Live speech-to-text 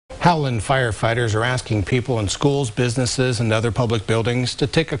Howland firefighters are asking people in schools, businesses, and other public buildings to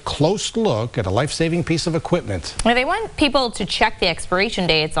take a close look at a life-saving piece of equipment. They want people to check the expiration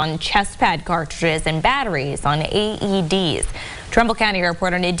dates on chest pad cartridges and batteries on AEDs. Trumbull County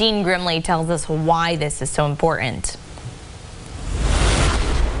reporter Nadine Grimley tells us why this is so important.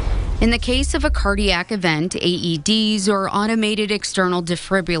 In the case of a cardiac event, AEDs or automated external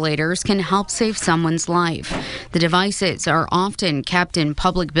defibrillators can help save someone's life. The devices are often kept in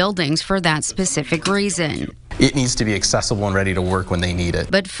public buildings for that specific reason. It needs to be accessible and ready to work when they need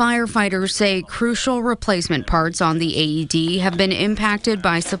it. But firefighters say crucial replacement parts on the AED have been impacted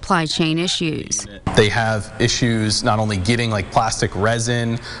by supply chain issues. They have issues not only getting like plastic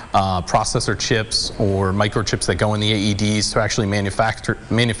resin, processor chips, or microchips that go in the AEDs to actually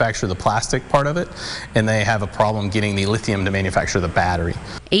manufacture the plastic part of it, and they have a problem getting the lithium to manufacture the battery.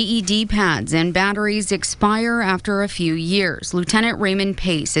 AED pads and batteries expire after a few years. Lieutenant Raymond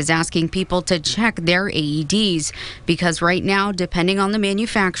Pace is asking people to check their AEDs because right now, depending on the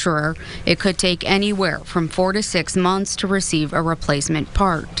manufacturer, it could take anywhere from 4 to 6 months to receive a replacement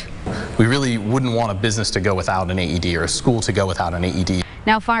part. We really wouldn't want a business to go without an AED or a school to go without an AED.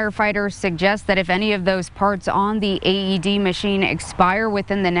 Now, firefighters suggest that if any of those parts on the AED machine expire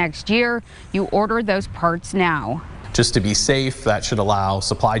within the next year, you order those parts now. Just to be safe, that should allow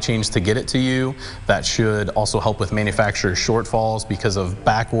supply chains to get it to you. That should also help with manufacturer shortfalls because of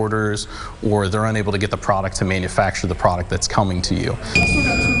back orders, or they're unable to get the product to manufacture the product that's coming to you.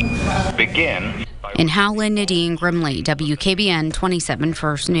 Begin. In Howland, Nadine Grimley, WKBN 27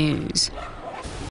 First News.